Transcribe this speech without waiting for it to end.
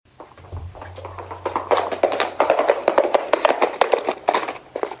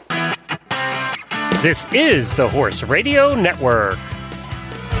This is the Horse Radio Network.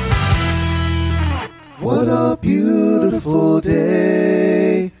 What a beautiful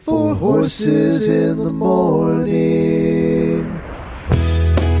day for horses in the morning.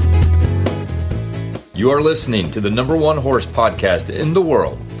 You are listening to the #1 horse podcast in the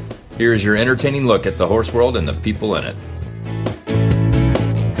world. Here's your entertaining look at the horse world and the people in it.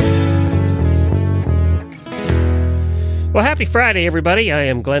 Well, happy Friday, everybody. I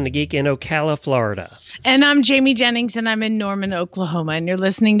am Glenn the Geek in Ocala, Florida. And I'm Jamie Jennings, and I'm in Norman, Oklahoma. And you're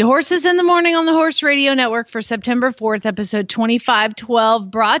listening to Horses in the Morning on the Horse Radio Network for September 4th, episode 2512,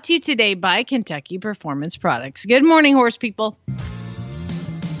 brought to you today by Kentucky Performance Products. Good morning, horse people.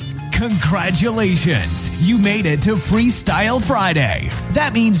 Congratulations! You made it to Freestyle Friday.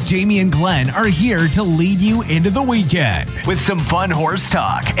 That means Jamie and Glenn are here to lead you into the weekend with some fun horse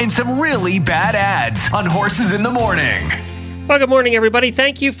talk and some really bad ads on Horses in the Morning. Well, good morning, everybody.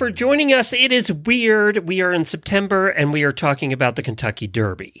 Thank you for joining us. It is weird. We are in September, and we are talking about the Kentucky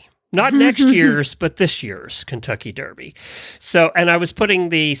Derby. Not next year's, but this year's Kentucky Derby. So, and I was putting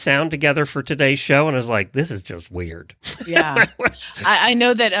the sound together for today's show, and I was like, this is just weird. Yeah. I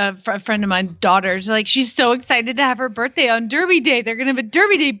know that a friend of mine's daughter's like, she's so excited to have her birthday on Derby Day. They're going to have a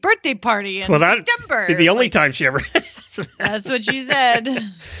Derby Day birthday party in September. The only time she ever has. That's what she said.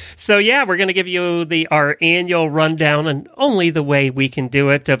 So, yeah, we're going to give you our annual rundown, and only the way we can do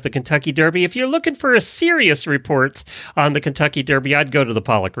it, of the Kentucky Derby. If you're looking for a serious report on the Kentucky Derby, I'd go to the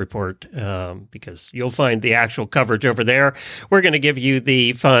Pollock Report. Because you'll find the actual coverage over there. We're going to give you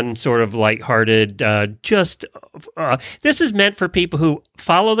the fun, sort of lighthearted, this is meant for people who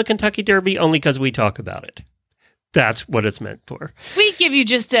follow the Kentucky Derby only because we talk about it. That's what it's meant for. We give you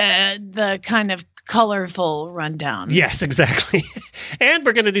just the kind of colorful rundown. Yes, exactly. And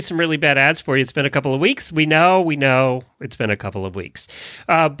we're going to do some really bad ads for you. It's been a couple of weeks. We know it's been a couple of weeks.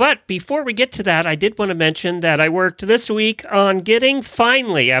 But before we get to that, I did want to mention that I worked this week on getting,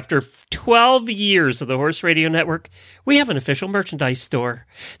 finally, after 12 years of the Horse Radio Network, we have an official merchandise store.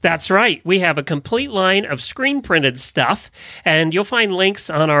 That's right. We have a complete line of screen-printed stuff, and you'll find links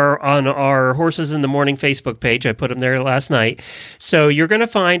on our Horses in the Morning Facebook page. I put them there last night. So you're going to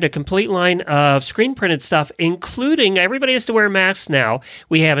find a complete line of screen-printed stuff, including, everybody has to wear masks now.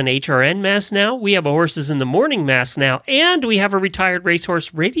 We have an HRN mask now. We have a Horses in the Morning mask now, and we have a Retired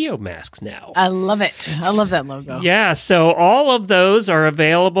Racehorse Radio mask now. I love it. I love that logo. Yeah, so all of those are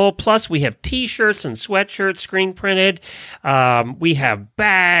available. Plus, we have T-shirts and sweatshirts screen printed. We have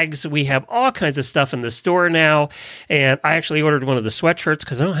bags. We have all kinds of stuff in the store now. And I actually ordered one of the sweatshirts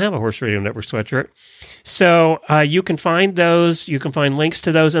because I don't have a Horse Radio Network sweatshirt. So you can find those. You can find links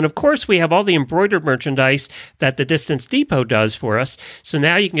to those. And of course, we have all the embroidered merchandise that the Distance Depot does for us. So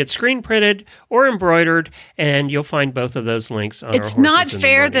now you can get screen printed or embroidered, and you'll find both of those links on It's our not Horses in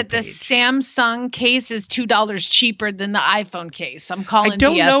fair the Morning that the page. Samsung case is $2 cheaper than the iPhone case. I'm calling I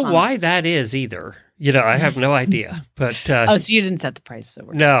don't BS know on why this. that is either. I have no idea. But Oh, so you didn't set the price. So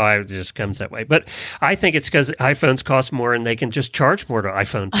no, it just comes that way. But I think it's because iPhones cost more and they can just charge more to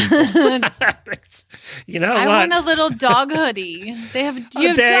iPhone people. You know I what? want a little dog hoodie. They have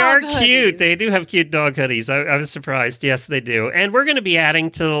They are cute. hoodies. They do have cute dog hoodies. I was surprised. Yes, they do. And we're going to be adding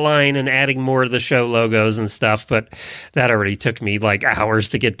to the line and adding more of the show logos and stuff. But that already took me like hours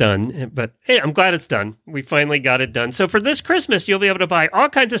to get done. But hey, I'm glad it's done. We finally got it done. So for this Christmas, you'll be able to buy all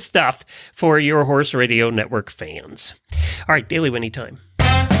kinds of stuff for your Horse Radio Network fans. All right, Daily Winnie time.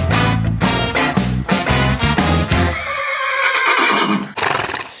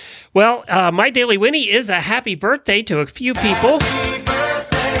 Well, my Daily Winnie is a happy birthday to a few people.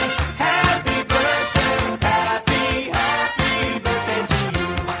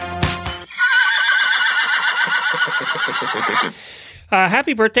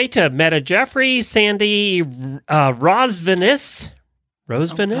 Happy birthday to Meta Jeffrey, Sandy Rosvenis.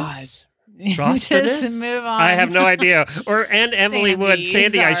 Rosvenis? Just move on. I have no idea. And Emily Wood.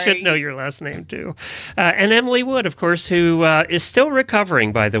 Sandy, I should sorry. know your last name too. And Emily Wood, of course, who is still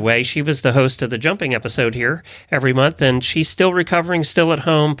recovering, by the way. She was the host of the jumping episode here every month, and she's still recovering, still at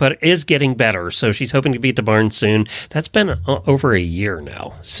home, but is getting better. So she's hoping to be at the barn soon. That's been over a year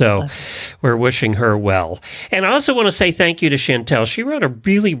now. So we're wishing her well. And I also want to say thank you to Chantel. She wrote a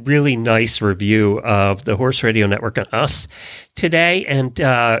really, really nice review of the Horse Radio Network on us today. And,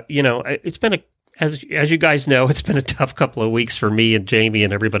 it's been as you guys know, it's been a tough couple of weeks for me and Jamie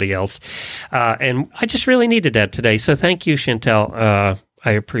and everybody else. And I just really needed that today. So thank you, Chantel.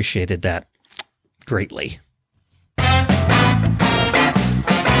 I appreciated that greatly.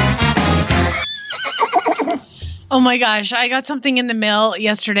 Oh my gosh, I got something in the mail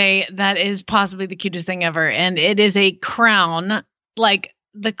yesterday that is possibly the cutest thing ever. And it is a crown, like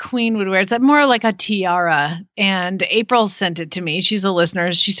the Queen would wear. It's more like a tiara. And April sent it to me. She's a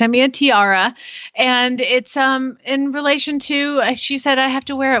listener. She sent me a tiara, and it's in relation to. She said I have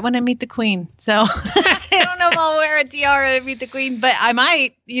to wear it when I meet the Queen. So I don't know if I'll wear a tiara to meet the Queen, but I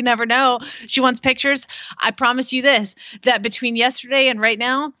might. You never know. She wants pictures. I promise you this: that between yesterday and right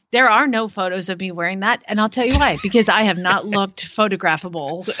now, there are no photos of me wearing that. And I'll tell you why, because I have not looked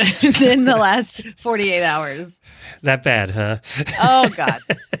photographable in the last 48 hours. That bad, huh? Oh, God.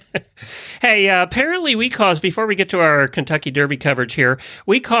 Hey, apparently before we get to our Kentucky Derby coverage here,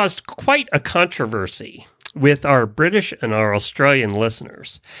 we caused quite a controversy with our British and our Australian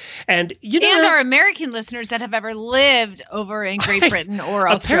listeners. And our American listeners that have ever lived over in Great Britain or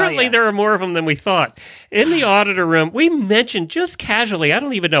Australia. Apparently there are more of them than we thought. In the auditor room, we mentioned just casually, I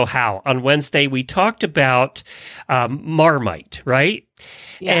don't even know how, on Wednesday, we talked about Marmite, right?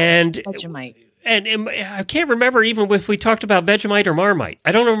 Yeah, and Vegemite. And I can't remember even if we talked about Vegemite or Marmite.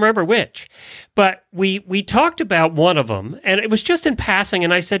 I don't remember which. But we talked about one of them, and it was just in passing,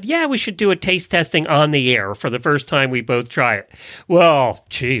 and I said, yeah, we should do a taste testing on the air for the first time we both try it. Well,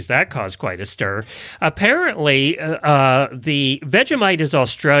 geez, that caused quite a stir. Apparently, the Vegemite is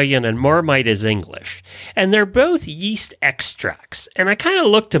Australian and Marmite is English, and they're both yeast extracts. And I kind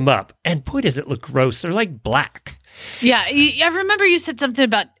of looked them up, and boy, does it look gross. They're like black. Yeah, I remember you said something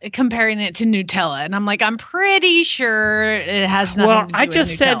about comparing it to Nutella, and I'm like, I'm pretty sure it has nothing to do with Nutella. Well, I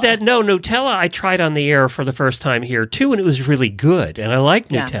just said that, no, Nutella I tried on the air for the first time here, too, and it was really good, and I like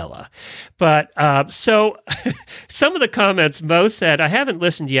Nutella. But, so, some of the comments, Mo said, I haven't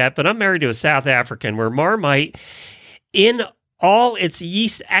listened yet, but I'm married to a South African where Marmite, in all its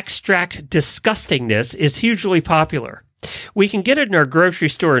yeast extract disgustingness, is hugely popular. We can get it in our grocery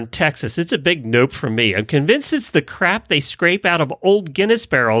store in Texas. It's a big nope from me. I'm convinced it's the crap they scrape out of old Guinness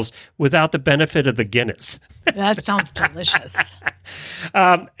barrels without the benefit of the Guinness. That sounds delicious.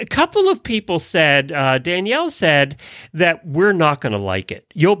 A couple of people said, Danielle said, that we're not going to like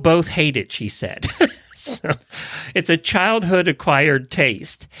it. You'll both hate it, she said. So it's a childhood acquired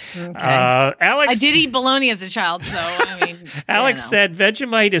taste. Okay. Alex, I did eat bologna as a child, so I mean. Alex said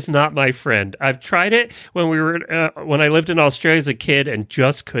Vegemite is not my friend. I've tried it when I lived in Australia as a kid and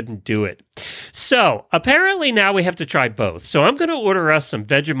just couldn't do it. So apparently now we have to try both. So I'm going to order us some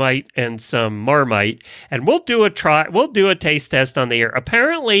Vegemite and some Marmite, and we'll do a taste test on the air.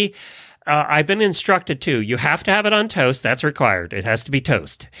 Apparently. I've been instructed too. You have to have it on toast. That's required. It has to be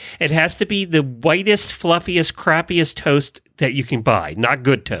toast. It has to be the whitest, fluffiest, crappiest toast that you can buy, not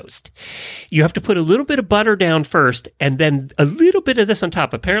good toast. You have to put a little bit of butter down first and then a little bit of this on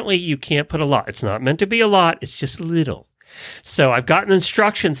top. Apparently, you can't put a lot. It's not meant to be a lot. It's just a little. So I've gotten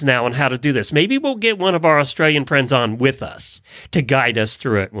instructions now on how to do this. Maybe we'll get one of our Australian friends on with us to guide us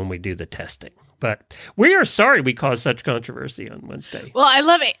through it when we do the testing. But we are sorry we caused such controversy on Wednesday. Well, I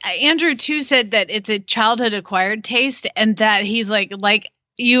love it. Andrew, too, said that it's a childhood acquired taste and that he's like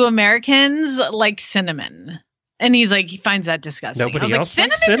you Americans like cinnamon. And he's like, he finds that disgusting. Nobody else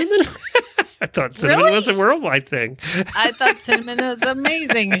likes cinnamon? I thought cinnamon was a worldwide thing. I thought cinnamon was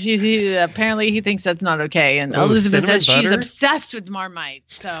amazing. Apparently he thinks that's not okay. And Elizabeth says she's obsessed with Marmite.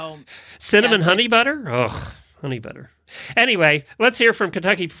 So cinnamon honey butter? Oh, honey butter. Anyway, let's hear from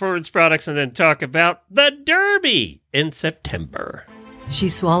Kentucky Performance Products and then talk about the Derby in September. She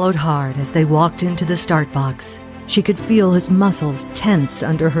swallowed hard as they walked into the start box. She could feel his muscles tense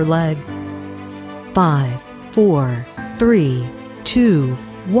under her leg. 5, 4, 3, 2,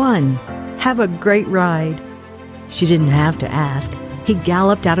 1. Have a great ride. She didn't have to ask. He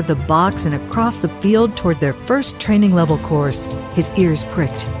galloped out of the box and across the field toward their first training level course. His ears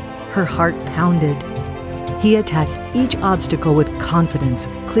pricked. Her heart pounded. He attacked each obstacle with confidence,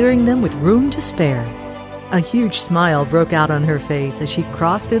 clearing them with room to spare. A huge smile broke out on her face as she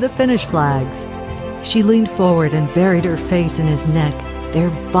crossed through the finish flags. She leaned forward and buried her face in his neck. Their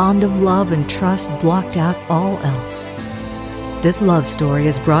bond of love and trust blocked out all else. This love story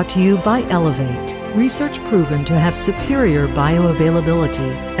is brought to you by Elevate. Research proven to have superior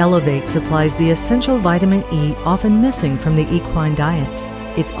bioavailability. Elevate supplies the essential vitamin E often missing from the equine diet.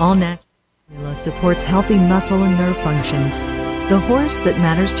 It's all natural. Supports healthy muscle and nerve functions. The horse that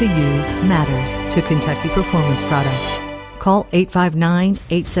matters to you matters to Kentucky Performance Products. Call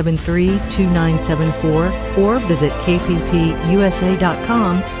 859-873-2974 or visit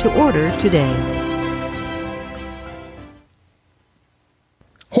kppusa.com to order today.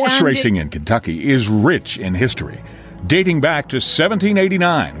 Horse racing in Kentucky is rich in history, dating back to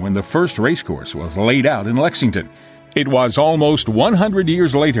 1789 when the first racecourse was laid out in Lexington. It was almost 100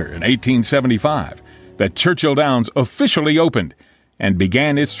 years later, in 1875, that Churchill Downs officially opened and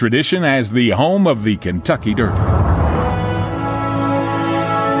began its tradition as the home of the Kentucky Derby.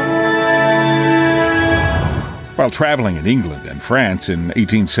 While traveling in England and France in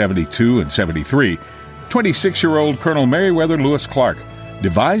 1872 and 73, 26-year-old Colonel Meriwether Lewis Clark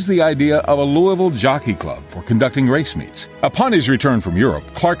devised the idea of a Louisville jockey club for conducting race meets. Upon his return from Europe,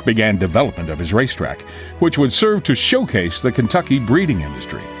 Clark began development of his racetrack, which would serve to showcase the Kentucky breeding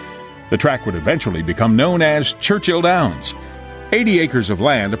industry. The track would eventually become known as Churchill Downs. 80 acres of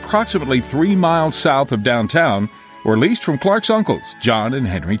land, approximately 3 miles south of downtown, were leased from Clark's uncles, John and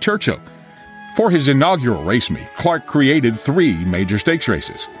Henry Churchill. For his inaugural race meet, Clark created 3 major stakes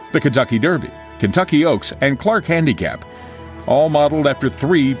races: the Kentucky Derby, Kentucky Oaks, and Clark Handicap, all modeled after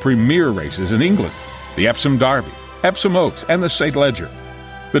 3 premier races in England: the Epsom Derby, Epsom Oaks, and the St. Leger.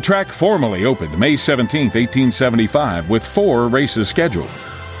 The track formally opened May 17, 1875, with 4 races scheduled.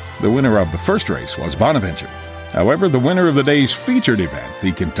 The winner of the first race was Bonaventure. However, the winner of the day's featured event,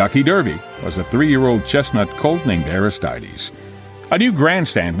 the Kentucky Derby, was a 3-year-old chestnut colt named Aristides. A new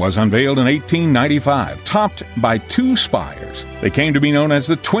grandstand was unveiled in 1895, topped by 2 spires. They came to be known as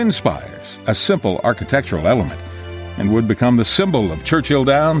the Twin Spires, a simple architectural element, and would become the symbol of Churchill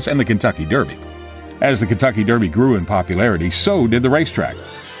Downs and the Kentucky Derby. As the Kentucky Derby grew in popularity, so did the racetrack.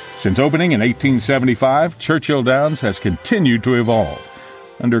 Since opening in 1875, Churchill Downs has continued to evolve,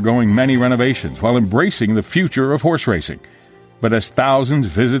 undergoing many renovations while embracing the future of horse racing. But as thousands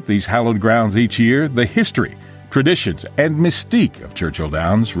visit these hallowed grounds each year, the history, traditions, and mystique of Churchill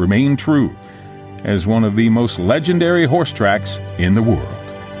Downs remain true as one of the most legendary horse tracks in the world.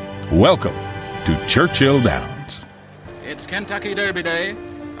 Welcome to Churchill Downs. It's Kentucky Derby Day,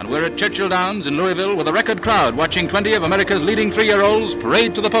 and we're at Churchill Downs in Louisville with a record crowd watching 20 of America's leading 3-year-olds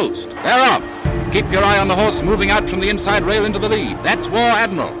parade to the post. They're off. Keep your eye on the horse moving out from the inside rail into the lead. That's War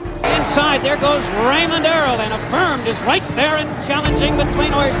Admiral. Inside, there goes Raymond Earl, and Affirmed is right there and challenging between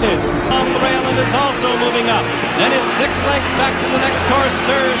horses. On the rail, and it's also moving up. Then it's 6 lengths back to the next horse,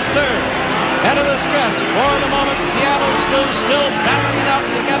 Sir. Head of the stretch. For the moment, Seattle Slew still battling it out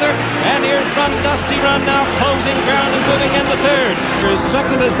together. And here's Run Dusty Run now closing ground and moving into third. His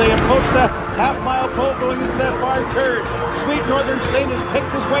second as they approach that half-mile pole going into that far turn. Sweet Northern Saint has picked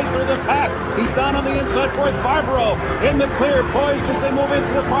his way through the pack. He's down on the inside fourth. Barbaro in the clear, poised as they move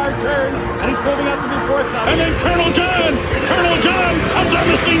into the far turn. And he's moving up to be fourth now. And then Colonel John comes on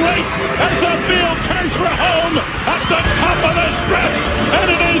the scene late as the field turns for home at the top of the stretch. And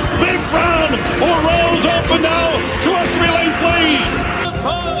it is Big Brown who rolls open now to a 3-length lead.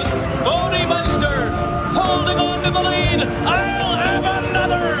 Bodie Meister holding on to the lead. I'll have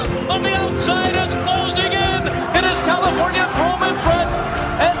another. On the outside is closing in. It is California Chrome in front.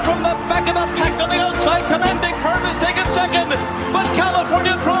 And from the back of the pack on the outside, Commanding Curve is taken second. But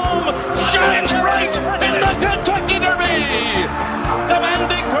California Chrome shines bright in the Kentucky Derby.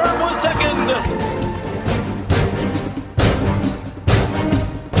 Commanding Curve was second.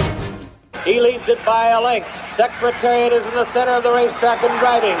 He leads it by a length. Secretariat is in the center of the racetrack and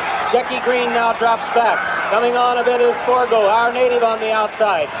driving. Jackie Green now drops back. Coming on a bit is Forgo, our native on the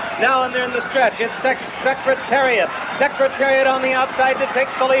outside. Now and they're in the stretch. It's Secretariat. Secretariat on the outside to take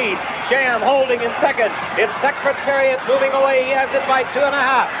the lead. Sham holding in second. It's Secretariat moving away. He has it by 2.5.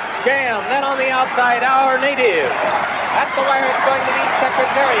 Sham then on the outside, our native. At the wire it's going to be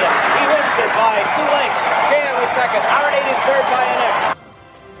Secretariat. He wins it by 2 lengths. Sham is second. Our native third by an inch.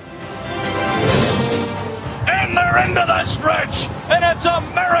 And they're into the stretch, and it's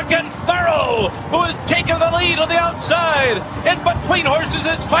American Pharaoh who has taken the lead on the outside. In between horses,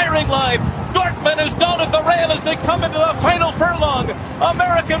 it's Firing Line. Dortmund is down at the rail as they come into the final furlong.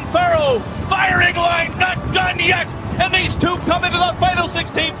 American Pharaoh, Firing Line, not done yet. And these two come into the final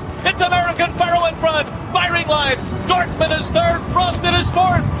 16. It's American Pharaoh in front, Firing Line. Dortmund is third, Frosted is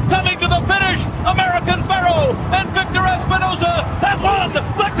fourth. Coming to the finish, American Pharaoh and Victor Espinosa have won the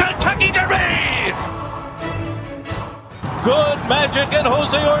Kentucky Derby. Good Magic and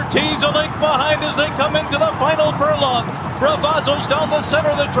Jose Ortiz a length behind as they come into the final furlong. Bravazzo's down the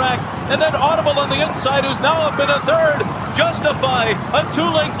center of the track, and then Audible on the inside, who's now up in a third. Justify a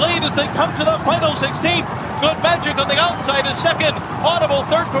 2-length lead as they come to the final 16. Good Magic on the outside is second. Audible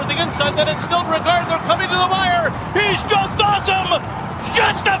third toward the inside, then in Still Regard, they're coming to the wire. He's just awesome!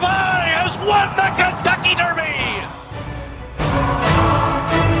 Justify has won the Kentucky Derby!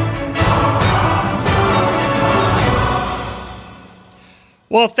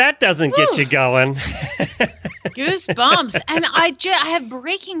 Well, if that doesn't get you going. Goosebumps. And I have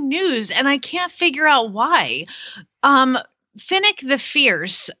breaking news, and I can't figure out why. Finnick the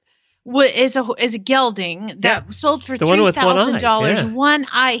Fierce is a gelding that sold for $3,000. One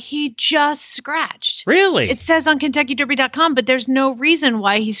eye. He just scratched. Really? It says on KentuckyDerby.com, but there's no reason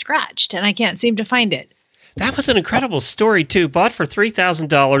why he scratched, and I can't seem to find it. That was an incredible story, too. Bought for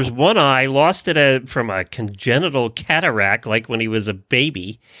 $3,000, one eye, lost it from a congenital cataract, like when he was a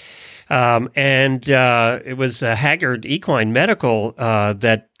baby. And it was Haggard Equine Medical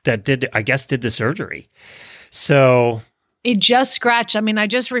that did the surgery. So it just scratched. I mean, I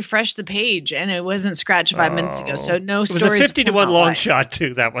just refreshed the page, and it wasn't scratched 5 minutes ago. So no stories. It was a 50 to 1 long shot,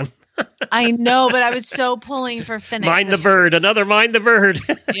 too, that one. I know, but I was so pulling for Finnick. Mind the bird. Another mind the bird.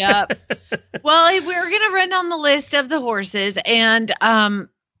 Yep. Well, we're going to run down the list of the horses, and all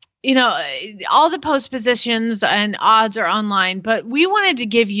the post positions and odds are online, but we wanted to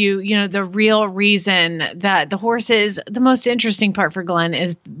give you, the real reason that the horses, the most interesting part for Glenn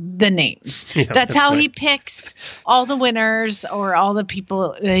is the names. Yeah, that's how he picks all the winners or all the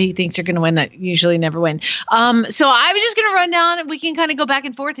people that he thinks are going to win that usually never win. So I was just going to run down and we can kind of go back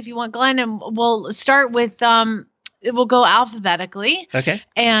and forth if you want, Glenn, and we'll start with, we'll go alphabetically. Okay.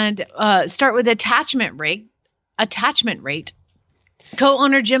 And start with attachment rate.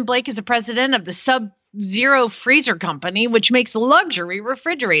 Co-owner Jim Blake is the president of the Sub-Zero Freezer Company, which makes luxury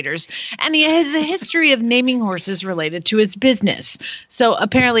refrigerators. And he has a history of naming horses related to his business. So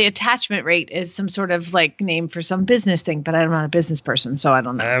apparently attachment rate is some sort of name for some business thing, but I'm not a business person, so I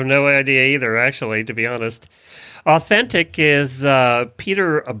don't know. I have no idea either, actually, to be honest. Authentic is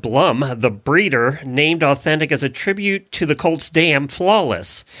Peter Blum, the breeder, named Authentic as a tribute to the Colts Dam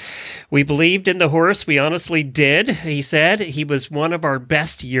Flawless. We believed in the horse. We honestly did. He said he was one of our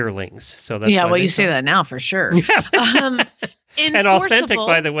best yearlings. So that's you say that now for sure. And Authentic,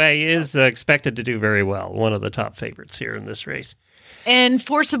 by the way, is expected to do very well. One of the top favorites here in this race.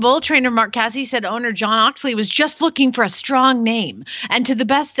 Enforceable, trainer Mark Cassie said owner John Oxley was just looking for a strong name. And to the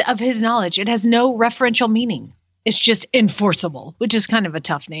best of his knowledge, it has no referential meaning. It's just Enforceable, which is kind of a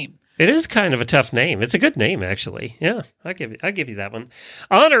tough name. It is kind of a tough name. It's a good name, actually. Yeah, I'll give you that one.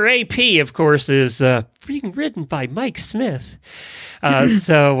 Honor AP, of course, is being ridden by Mike Smith. Just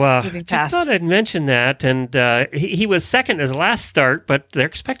thought I'd mention that. And he was second his last start, but they're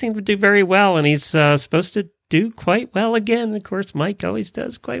expecting him to do very well, and he's supposed to do quite well again. Of course, Mike always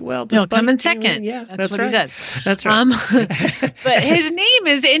does quite well. He'll come in second. Yeah, that's what right. he does. That's right. But his name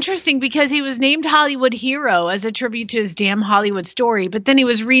is interesting because he was named Hollywood Hero as a tribute to his damn Hollywood story, but then he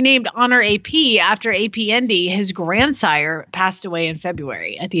was renamed Honor AP after AP Indy. His grandsire passed away in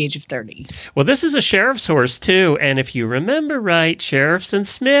February at the age of 30. Well, this is a sheriff's horse, too. And if you remember right, Sheriffs and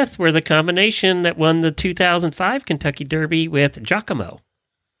Smith were the combination that won the 2005 Kentucky Derby with Giacomo.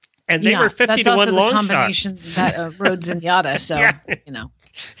 And they were 50 to 1 long shots. That's also the combination that Rhodes and Yada. So,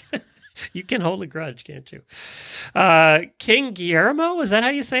 You can hold a grudge, can't you? King Guillermo, is that how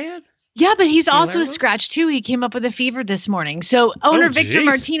you say it? Yeah, but he's also a scratch, too. He came up with a fever this morning. So owner Victor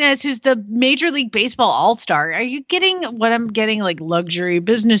Martinez, who's the Major League Baseball All-Star, are you getting what I'm getting, like luxury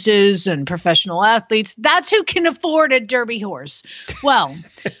businesses and professional athletes? That's who can afford a Derby horse. Well,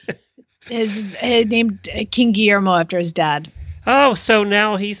 his named King Guillermo after his dad. Oh, so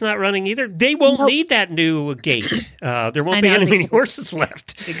now he's not running either? They won't need that new gate. There won't be any horses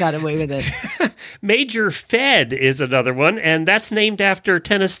left. They got away with it. Major Fed is another one, and that's named after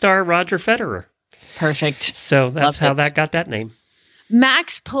tennis star Roger Federer. Perfect. So that's how that got that name.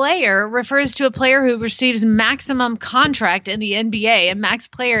 Max Player refers to a player who receives maximum contract in the NBA, and Max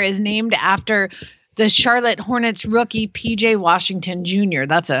Player is named after the Charlotte Hornets rookie P.J. Washington Jr.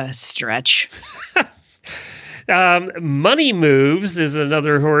 That's a stretch. Money Moves is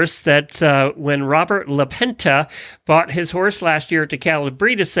another horse that when Robert LaPenta bought his horse last year at the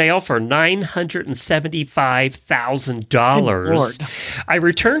Calabrita sale for $975,000. I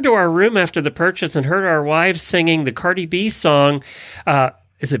returned to our room after the purchase and heard our wives singing the Cardi B song,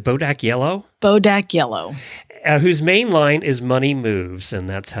 is it Bodak Yellow? Bodak Yellow. Whose main line is Money Moves, and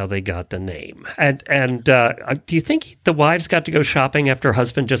that's how they got the name. And do you think the wives got to go shopping after her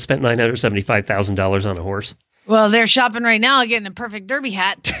husband just spent $975,000 on a horse? Well, they're shopping right now getting a perfect Derby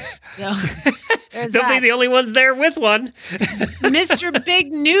hat. So, they'll be the only ones there with one. Mr.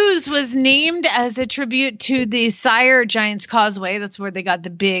 Big News was named as a tribute to the Sire Giants Causeway. That's where they got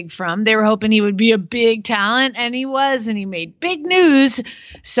the big from. They were hoping he would be a big talent, and he was, and he made big news.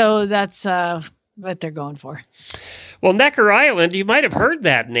 So that's what they're going for. Well, Necker Island, you might have heard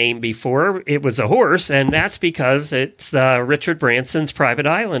that name before. It was a horse, and that's because it's Richard Branson's private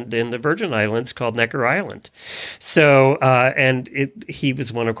island in the Virgin Islands called Necker Island. So, he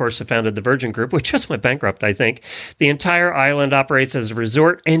was one, of course, who founded the Virgin Group, which just went bankrupt, I think. The entire island operates as a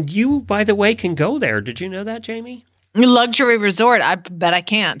resort, and you, by the way, can go there. Did you know that, Jamie? Luxury resort. I bet I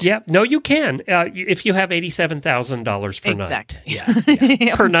can't. Yeah, no, you can if you have $87,000 per night.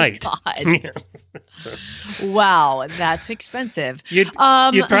 Yeah, per night. God. Yeah. So, wow, that's expensive. You'd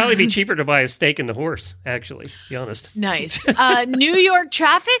probably be cheaper to buy a steak in the horse. Actually, to be honest. Nice. New York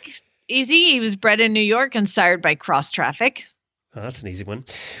traffic. Easy. He was bred in New York and sired by Cross Traffic. Oh, that's an easy one.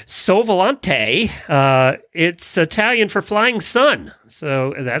 Sol Volante. It's Italian for flying sun.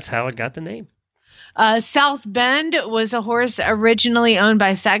 So that's how it got the name. South Bend was a horse originally owned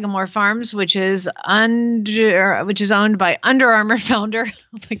by Sagamore Farms, which is owned by Under Armour founder.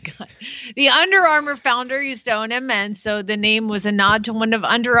 Oh my God. The Under Armour founder used to own him. And so the name was a nod to one of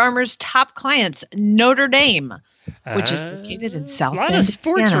Under Armour's top clients, Notre Dame, which is located in South Bend. A lot of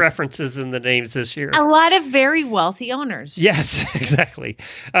sports references in the names this year. A lot of very wealthy owners. Yes, exactly.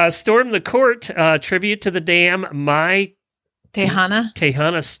 Storm the Court, tribute to the dam, My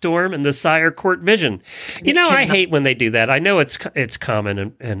Tejana Storm and the Sire Court Vision. I hate when they do that. I know it's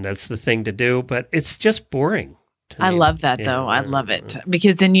common and that's the thing to do, but it's just boring. I love that though. I love it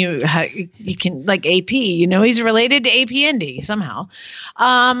because then you can, like AP, he's related to AP Indy somehow.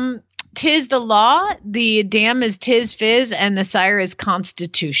 Tis the Law. The dam is Tis Fizz and the sire is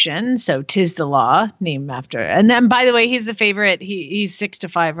Constitution. So Tis the Law, named after. And then, by the way, he's the favorite. He's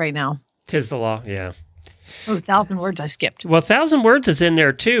 6-5 right now. Tis the Law, yeah. Oh, 1,000 Words I skipped. Well, 1,000 Words is in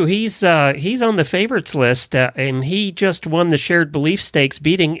there too. He's on the favorites list, and he just won the Shared Belief Stakes,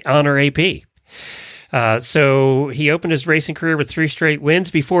 beating Honor AP. So he opened his racing career with 3 straight wins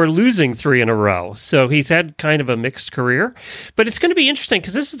before losing 3 in a row. So he's had kind of a mixed career. But it's going to be interesting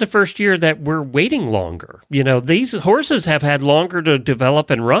because this is the first year that we're waiting longer. These horses have had longer to develop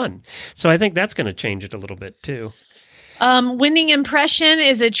and run. So I think that's going to change it a little bit too. Winning Impression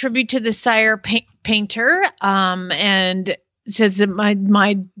is a tribute to the sire painter, and it says that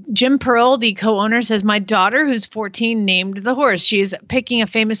my Jim Pearl, the co-owner, says my daughter, who's 14, named the horse. She is picking a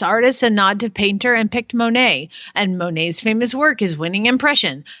famous artist, a nod to painter, and picked Monet. And Monet's famous work is Winning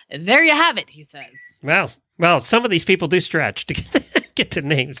Impression. There you have it, he says. Wow. Well, some of these people do stretch to get to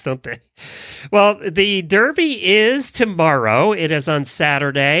names, don't they? Well, the Derby is tomorrow. It is on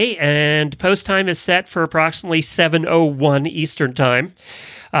Saturday, and post time is set for approximately 7:01 Eastern Time.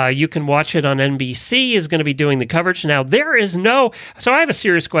 You can watch it on NBC, is going to be doing the coverage. Now, so I have a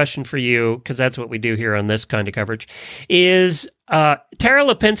serious question for you, because that's what we do here on this kind of coverage. Is Tara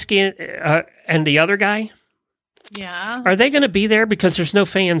Lipinski and the other guy, are they going to be there? Because there's no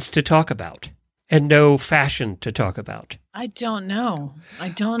fans to talk about. And no fashion to talk about. I don't know.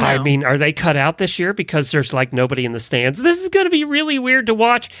 I mean, are they cut out this year because there's nobody in the stands? This is going to be really weird to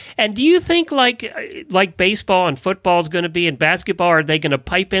watch. And do you think like baseball and football is going to be, and basketball, are they going to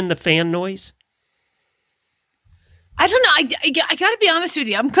pipe in the fan noise? I don't know. I got to be honest with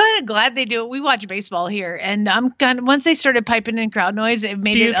you. I'm kind of glad they do it. We watch baseball here, and once they started piping in crowd noise, it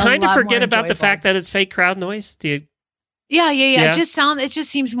made it a lot more enjoyable. Do you kind of forget about the fact that it's fake crowd noise? Do you? Yeah. It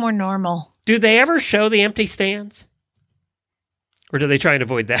just seems more normal. Do they ever show the empty stands? Or do they try and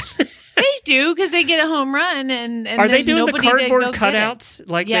avoid that? They do, because they get a home run. And are they doing the cardboard cutouts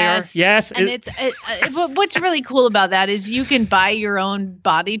like yes. they are? Yes. And what's really cool about that is you can buy your own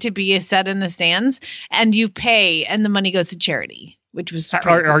body to be a set in the stands, and you pay, and the money goes to charity, which was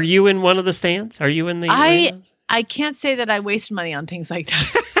cool. Are you in one of the stands? Are you in the... I can't say that I waste money on things like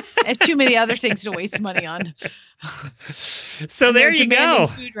that. I have too many other things to waste money on. So there you go.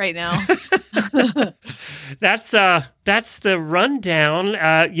 Food right now. That's the rundown.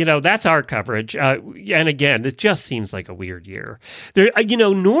 That's our coverage. And again, it just seems like a weird year. There,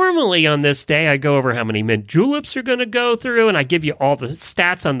 normally on this day, I go over how many mint juleps are going to go through, and I give you all the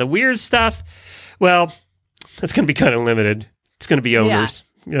stats on the weird stuff. Well, that's going to be kind of limited. It's going to be owners. Yeah.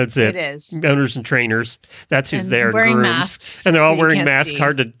 That's it. It is. Owners and trainers. That's who's and there. Wearing grooms. Masks. And they're all wearing masks.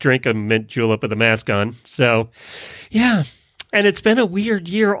 Hard to drink a mint julep with a mask on. So, yeah. And it's been a weird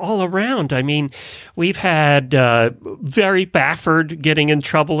year all around. I mean, we've had Very Baffert getting in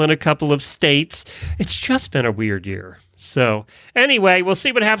trouble in a couple of states. It's just been a weird year. So, anyway, we'll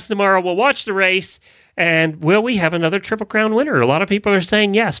see what happens tomorrow. We'll watch the race. And will we have another Triple Crown winner? A lot of people are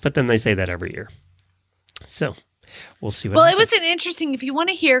saying yes, but then they say that every year. So... we'll see what happens. It was an interesting, if you want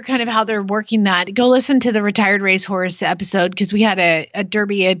to hear kind of how they're working that, go listen to the Retired Racehorse episode, because we had a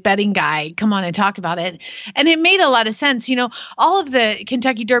Derby, a betting guy come on and talk about it. And it made a lot of sense. All of the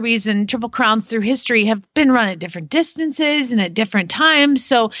Kentucky Derbies and Triple Crowns through history have been run at different distances and at different times.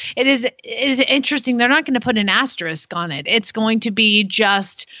 So it is interesting. They're not going to put an asterisk on it. It's going to be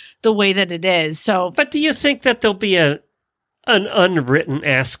just the way that it is. So, but do you think that there'll be an unwritten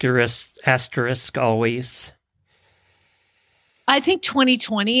asterisk always? I think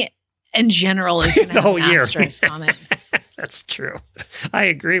 2020 in general is going to The have whole an year. asterisk on it. That's true. I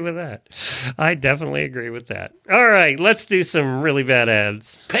agree with that. I definitely agree with that. All right, let's do some really bad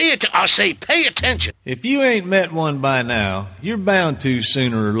ads. Pay attention. If you ain't met one by now, you're bound to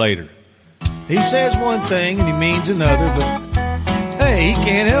sooner or later. He says one thing and he means another, but hey, he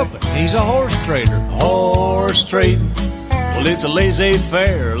can't help it. He's a horse trader. Horse trading. Well, it's a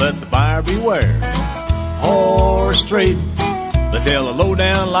laissez-faire. Let the buyer beware. Horse trading. They tell a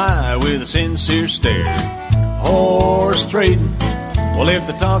low-down lie with a sincere stare. Horse trading. Well, if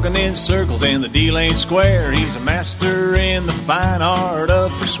they're talking in circles and the deal ain't square, he's a master in the fine art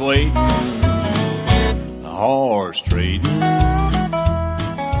of persuading. Horse trading.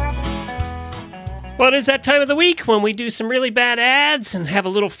 Well, it is that time of the week when we do some really bad ads and have a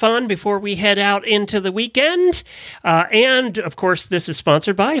little fun before we head out into the weekend. And, of course, this is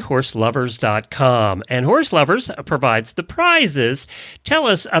sponsored by HorseLovers.com. And Horse Lovers provides the prizes. Tell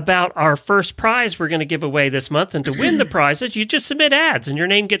us about our first prize we're going to give away this month. And to win the prizes, you just submit ads, and your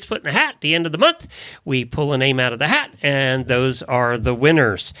name gets put in the hat at the end of the month. We pull a name out of the hat, and those are the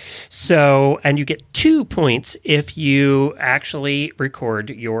winners. So, and you get 2 points if you actually record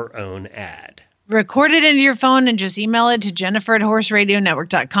your own ad. Record it into your phone and just email it to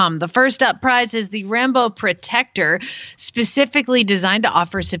Jennifer@horseradionetwork.com. The first up prize is the Rambo Protector, specifically designed to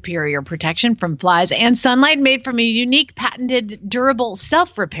offer superior protection from flies and sunlight, made from a unique, patented, durable,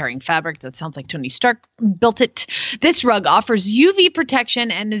 self-repairing fabric. That sounds like Tony Stark built it. This rug offers UV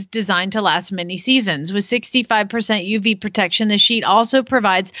protection and is designed to last many seasons. With 65% UV protection, the sheet also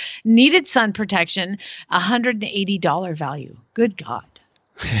provides needed sun protection, $180 value. Good God.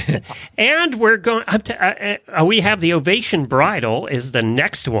 That's awesome. And we're going. We have the Ovation Bridle is the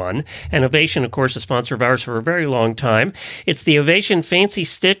next one, and Ovation, of course, is a sponsor of ours for a very long time. It's the Ovation Fancy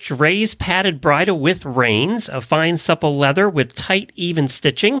Stitch Raised Padded Bridle with reins, a fine supple leather with tight, even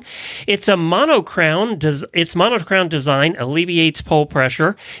stitching. It's a monocrown. Its monocrown design alleviates pull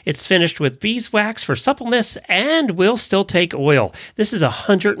pressure. It's finished with beeswax for suppleness and will still take oil. This is a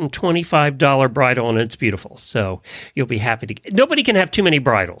 $125 bridle, and it's beautiful. So you'll be happy to. Nobody can have too many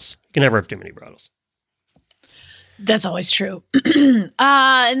bridles. You can never have too many bridles. That's always true.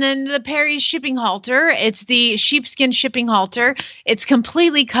 And then the Perry's shipping halter. It's the sheepskin shipping halter. It's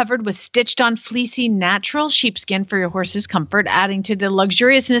completely covered with stitched-on fleecy natural sheepskin for your horse's comfort, adding to the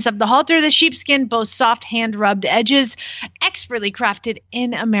luxuriousness of the halter. The sheepskin boasts soft hand-rubbed edges, expertly crafted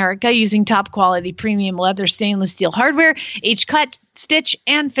in America using top-quality premium leather stainless steel hardware. Each cut, stitch,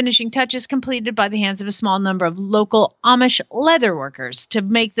 and finishing touch is completed by the hands of a small number of local Amish leather workers. To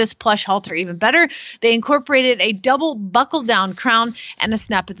make this plush halter even better, they incorporated a double buckle-down crown and a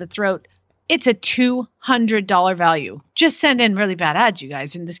snap at the throat. It's a $200 value. Just send in really bad ads, you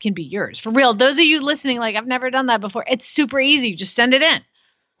guys, and this can be yours. For real, those of you listening, like, I've never done that before. It's super easy. Just send it in.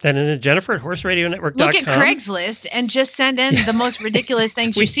 Send it to Jennifer at HorseRadioNetwork.com. Look at Craigslist and just send in the most ridiculous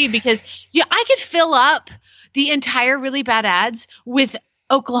things you see, because I could fill up the entire really bad ads with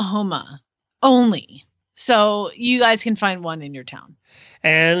Oklahoma only. So you guys can find one in your town.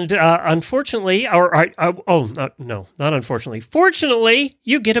 And unfortunately, not unfortunately, fortunately,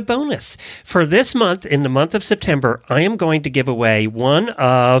 you get a bonus. For this month, in the month of September, I am going to give away one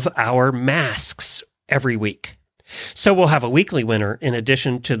of our masks every week. So we'll have a weekly winner in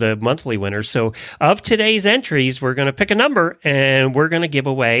addition to the monthly winners. So of today's entries, we're going to pick a number and we're going to give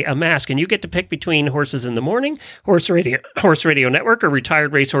away a mask. And you get to pick between Horses in the Morning, Horse Radio Network, or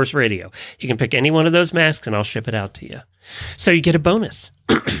Retired Racehorse Radio. You can pick any one of those masks and I'll ship it out to you. So you get a bonus.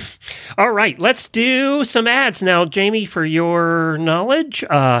 All right, let's do some ads. Now, Jamie, for your knowledge,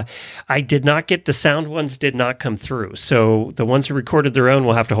 I did not get the sound ones did not come through. So the ones who recorded their own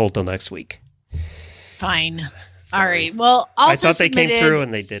will have to hold till next week. Fine. All right. Well, also I thought they came through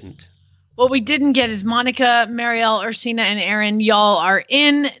and they didn't. What we didn't get is Monica, Marielle, Ursina, and Aaron. Y'all are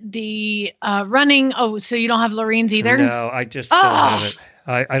in the running. Oh, so you don't have Lorene's either? No, I just don't have it.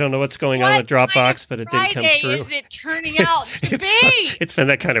 I don't know what's going on with Dropbox, but it didn't come through. What is it turning out to be? It's been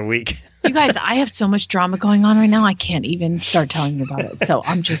that kind of week. You guys, I have so much drama going on right now. I can't even start telling you about it. So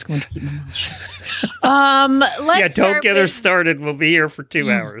I'm just going to keep my mouth shut. Don't get her started. We'll be here for 2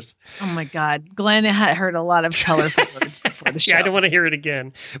 hours. Oh my God. Glenn had heard a lot of colorful words before the show. Yeah, I don't want to hear it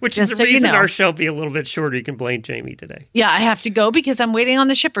again, which just is the reason you know. Our show will be a little bit shorter. You can blame Jamie today. Yeah, I have to go because I'm waiting on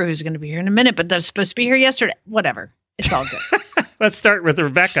the shipper who's going to be here in a minute, but they're supposed to be here yesterday. Whatever. It's all good. Let's start with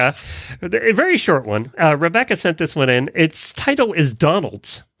Rebecca. A very short one. Rebecca sent this one in. Its title is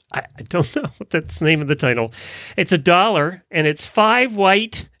Donald's. I don't know what that's the name of the title. It's $1, and it's 5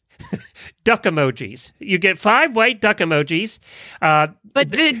 white duck emojis. You get 5 white duck emojis. But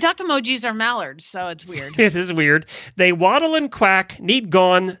the duck emojis are mallards, so it's weird. It is weird. They waddle and quack, need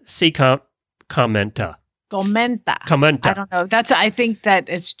gone, see commenta. Commenta. I don't know. I think that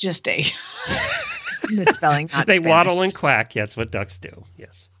it's just a misspelling. Not they Spanish. Waddle and quack. That's what ducks do.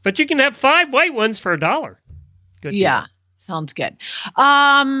 Yes. But you can have 5 white ones for $1. Good. Yeah. Deal. Sounds good.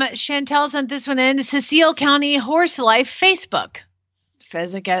 Chantel sent this one in. Cecile County Horse Life Facebook.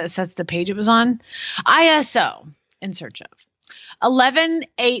 As I guess that's the page it was on. ISO in search of 11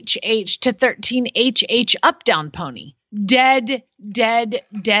 HH to 13 HH up down pony. Dead,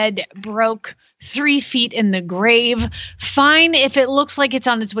 broke, 3 feet in the grave. Fine if it looks like it's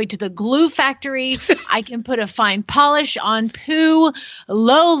on its way to the glue factory. I can put a fine polish on poo.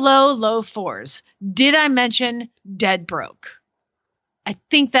 Low 4s. Did I mention dead broke? I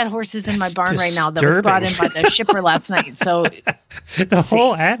think that horse is in my barn right now that was brought in by the shipper last night. So the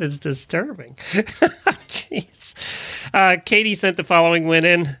whole ad is disturbing. Jeez. Katie sent the following one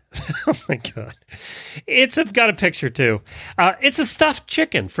in. Oh my God. I've got a picture too. It's a stuffed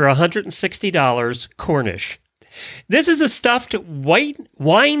chicken for $160 Cornish. This is a stuffed white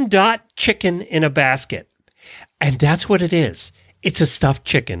wine dot chicken in a basket. And that's what it is. It's a stuffed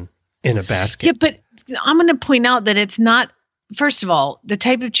chicken in a basket. Yeah, but I'm going to point out that it's not. First of all, the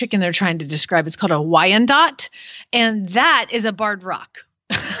type of chicken they're trying to describe is called a Wyandotte, and that is a barred rock.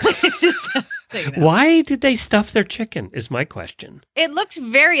 Why did they stuff their chicken is my question. It looks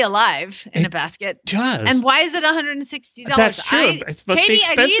very alive in a basket. It does. And why is it $160? That's true. It must Katie, be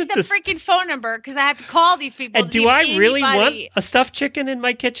expensive. I need the freaking phone number because I have to call these people. And do I really want a stuffed chicken in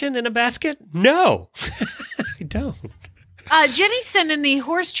my kitchen in a basket? No, I don't. Jenny sent in the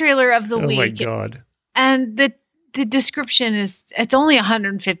horse trailer of the week. Oh my God. And the description it's only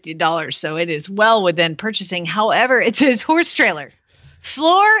 $150, so it is well within purchasing. However, it says horse trailer.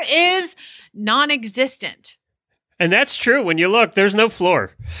 Floor is non-existent. And that's true. When you look, there's no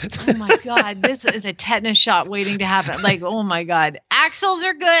floor. Oh my God. This is a tetanus shot waiting to happen. Like, oh my God. Axles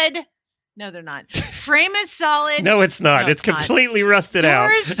are good. No, they're not. Frame is solid. No, it's not. It's completely rusted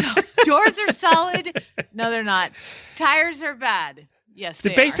out. Doors are solid. No, they're not. Tires are bad. Yes,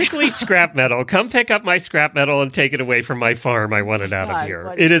 it's basically scrap metal. Come pick up my scrap metal and take it away from my farm. I want it out of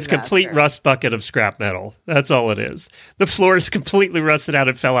here. It is complete rust bucket of scrap metal. That's all it is. The floor is completely rusted out.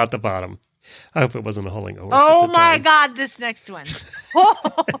 It fell out the bottom. I hope it wasn't holding a horse. Oh my God, this next one.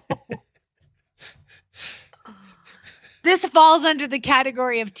 This falls under the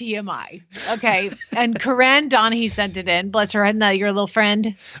category of TMI. Okay. And Corinne Donahue sent it in. Bless her. Isn't that your little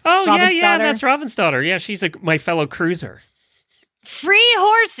friend? Oh, Robin's daughter? That's Robin's daughter. Yeah, she's my fellow cruiser. Free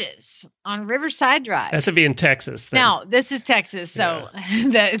horses on Riverside Drive. That's to be in Texas. Then. Now, this is Texas, so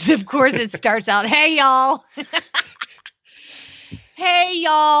of course it starts out, hey, y'all. Hey,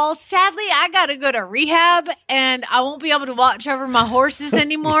 y'all. Sadly, I got to go to rehab, and I won't be able to watch over my horses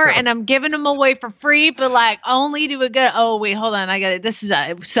anymore, and I'm giving them away for free, but, like, only to a good... Oh, wait, hold on. I got it. This is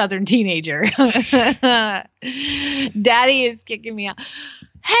a Southern teenager. Daddy is kicking me out.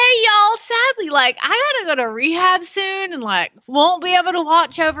 Hey, y'all, sadly, like, I gotta go to rehab soon and, like, won't be able to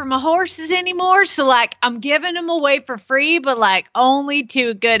watch over my horses anymore. So, like, I'm giving them away for free, but, like, only to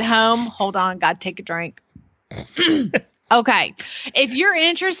a good home. Hold on, gotta take a drink. Okay. If you're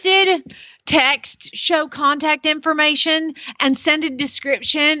interested, text, show contact information, and send a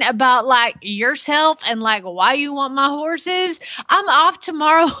description about, like, yourself and, like, why you want my horses. I'm off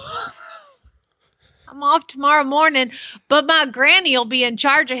tomorrow. I'm off tomorrow morning, but my granny will be in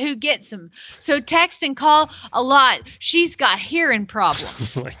charge of who gets them. So text and call a lot. She's got hearing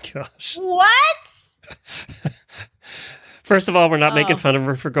problems. Oh, my gosh. What? First of all, we're not making fun of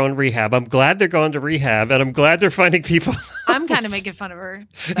her for going to rehab. I'm glad they're going to rehab, and I'm glad they're finding people. I'm kind of making fun of her.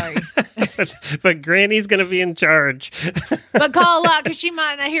 Sorry. but Granny's going to be in charge. But call a lot because she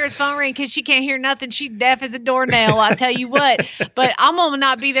might not hear the phone ring because she can't hear nothing. She's deaf as a doornail, I'll tell you what. But I'm going to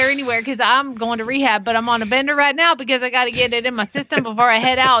not be there anywhere because I'm going to rehab. But I'm on a bender right now because I got to get it in my system before I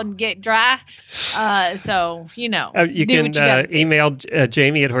head out and get dry. So, you know. You can email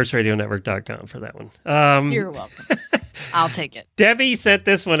Jamie at horseradionetwork.com for that one. You're welcome. I'll take it. Debbie sent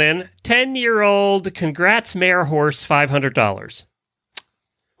this one in. 10-year-old congrats mare horse, $500.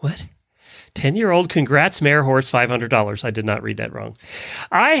 What? 10-year-old congrats mare horse, $500. I did not read that wrong.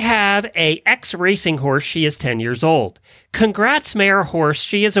 I have a ex-racing horse. She is 10 years old. Congrats mare horse.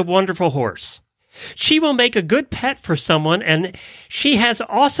 She is a wonderful horse. She will make a good pet for someone, and she has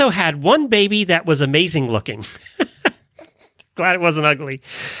also had one baby that was amazing looking. Glad it wasn't ugly.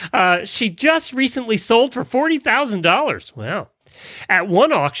 She just recently sold for $40,000. Wow. At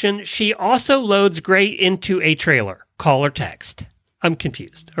one auction, she also loads Gray into a trailer. Call or text. I'm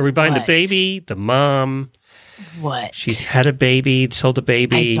confused. Are we buying the baby, the mom? What? She's had a baby, sold the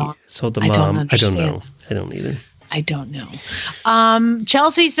baby, sold the mom. I don't know. I don't either. I don't know.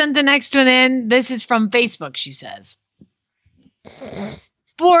 Chelsea sent the next one in. This is from Facebook, she says.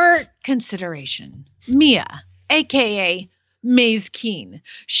 For consideration, Mia, a.k.a. Maze Keen.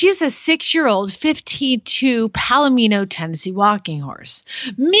 She is a 6-year-old 52 Palomino, Tennessee walking horse.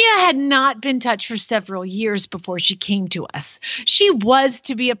 Mia had not been touched for several years before she came to us. She was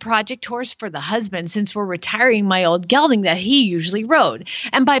to be a project horse for the husband since we're retiring my old gelding that he usually rode.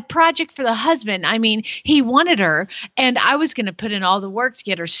 And by project for the husband, I mean he wanted her and I was going to put in all the work to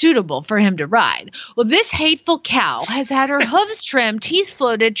get her suitable for him to ride. Well, this hateful cow has had her hooves trimmed, teeth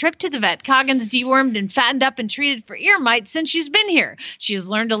floated, tripped to the vet, coggins dewormed, and fattened up and treated for ear mites since she's been here. She has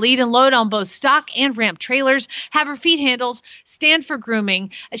learned to lead and load on both stock and ramp trailers, have her feet handles, stand for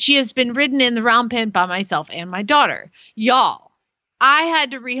grooming. She has been ridden in the round pen by myself and my daughter. Y'all, I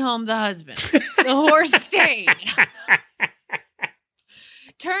had to rehome the husband. The horse stayed.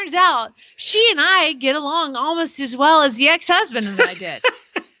 Turns out she and I get along almost as well as the ex-husband and I did.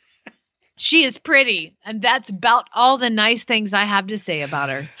 She is pretty, and that's about all the nice things I have to say about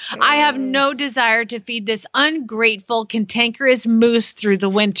her. I have no desire to feed this ungrateful, cantankerous moose through the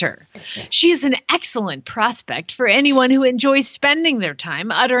winter. She is an excellent prospect for anyone who enjoys spending their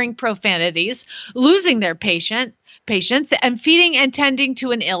time uttering profanities, losing their patience, and feeding and tending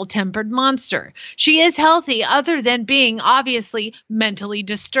to an ill-tempered monster. She is healthy other than being obviously mentally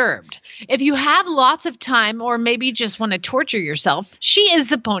disturbed. If you have lots of time or maybe just want to torture yourself, she is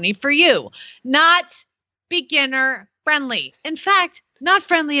the pony for you. Not beginner friendly. In fact, not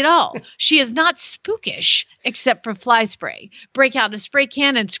friendly at all. She is not spookish except for fly spray. Break out a spray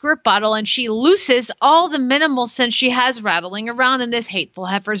can and squirt bottle and she looses all the minimal scent she has rattling around in this hateful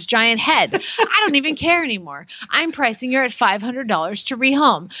heifer's giant head. I don't even care anymore. I'm pricing her at $500 to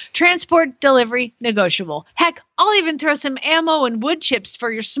rehome. Transport, delivery, negotiable. Heck, I'll even throw some ammo and wood chips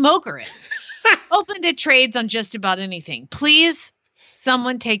for your smoker in. Open to trades on just about anything. Please,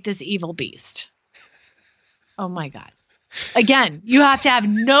 someone take this evil beast. Oh my God. Again, you have to have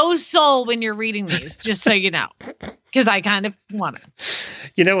no soul when you're reading these, just so you know, because I kind of want to.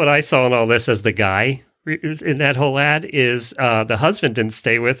 You know what I saw in all this as the guy in that whole ad is the husband didn't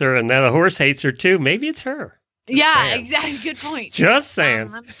stay with her, and now the horse hates her too. Maybe it's her. Just saying. Exactly. Good point. Just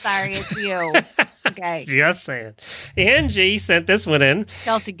saying. I'm sorry, it's you. Okay. Just saying. Angie sent this one in.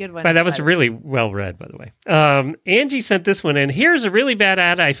 Chelsea, good one. But that was really well read, by the way. Angie sent this one in. Here's a really bad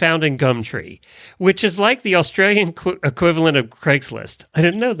ad I found in Gumtree, which is like the Australian equivalent of Craigslist. I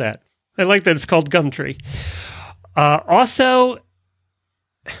didn't know that. I like that it's called Gumtree. Also,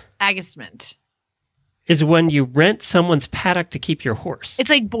 agastment is when you rent someone's paddock to keep your horse. It's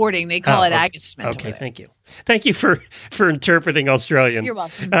like boarding. They call it agastment. Okay, thank you. Thank you for interpreting Australian. You're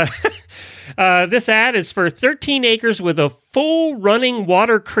welcome. This ad is for 13 acres with a full running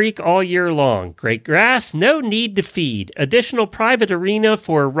water creek all year long. Great grass, no need to feed. Additional private arena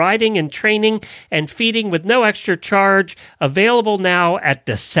for riding and training and feeding with no extra charge. Available now at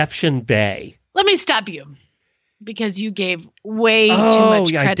Deception Bay. Let me stop you. Because you gave way too much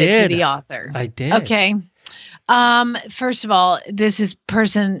credit to the author. I did. Okay. First of all, this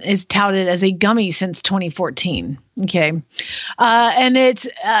person is touted as a gummy since 2014. Okay. And it's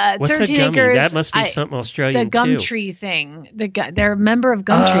 13 acres. That must be something Australian the Gumtree thing. They're a member of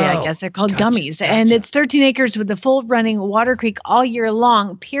Gumtree, I guess. They're called gummies. Gotcha. And it's 13 acres with the full running water creek all year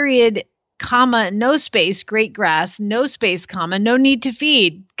long, period, comma, no space, great grass, no space, comma, no need to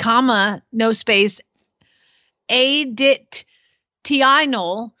feed, comma, no space, Adit-Tianol,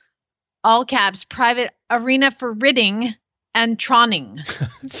 all caps, private arena for ridding and troning.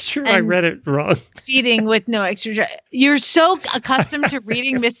 It's true, I read it wrong. Feeding with no extra. You're so accustomed to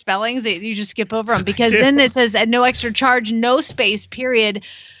reading misspellings that you just skip over them because then it says at no extra charge, no space, period.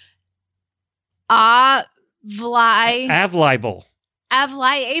 Avliable.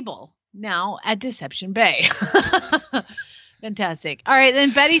 Now at Deception Bay. Fantastic. All right,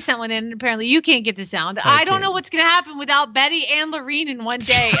 then Betty sent one in. Apparently, you can't get the sound. I don't know what's going to happen without Betty and Lorene in one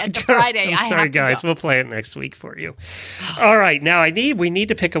day at the Friday. I'm sorry, guys. We'll play it next week for you. All right, now we need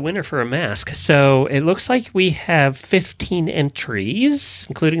to pick a winner for a mask. So it looks like we have 15 entries,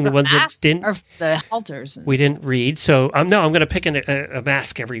 including the ones that didn't. Or the halters. We didn't read. So I'm going to pick a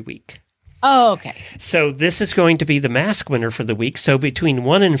mask every week. Oh, okay. So this is going to be the mask winner for the week. So between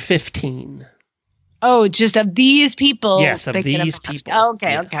 1 and 15. Oh, just of these people. Yes, of these people.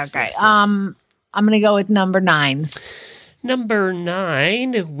 Okay. Yes. I'm going to go with number 9. Number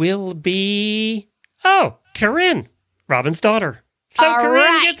 9 will be, Corinne, Robin's daughter. So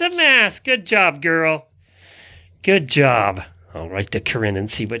Corinne gets a mask. Good job, girl. Good job. I'll write to Corinne and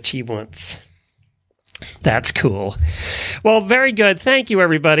see what she wants. That's cool. Well, very good. Thank you,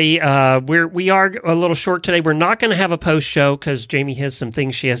 everybody. We are a little short today. We're not going to have a post show because Jamie has some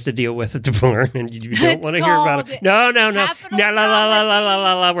things she has to deal with at the barn, and you don't want to hear about it. No.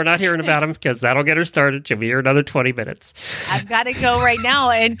 We're not hearing about them because that'll get her started. She'll be here another 20 minutes. I've got to go right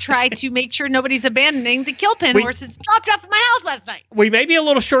now and try to make sure nobody's abandoning the kill pen horses dropped off at my house last night. We may be a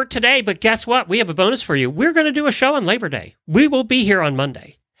little short today, but guess what? We have a bonus for you. We're going to do a show on Labor Day. We will be here on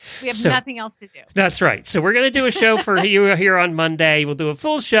Monday. We have nothing else to do. That's right. So we're going to do a show for you here on Monday. We'll do a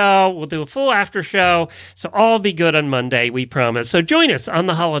full show. We'll do a full after show. So all be good on Monday, we promise. So join us on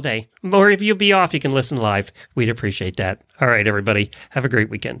the holiday. Or if you'll be off, you can listen live. We'd appreciate that. All right, everybody. Have a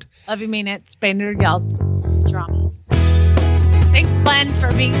great weekend. Love you, mean it. Spaniard Geld drama. Thanks, Glenn, for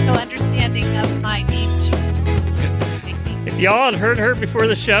being so understanding of my need to. If y'all had heard her before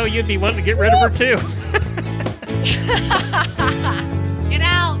the show, you'd be wanting to get rid of her too. Get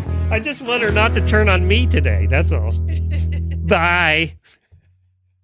out. I just want her not to turn on me today. That's all. Bye.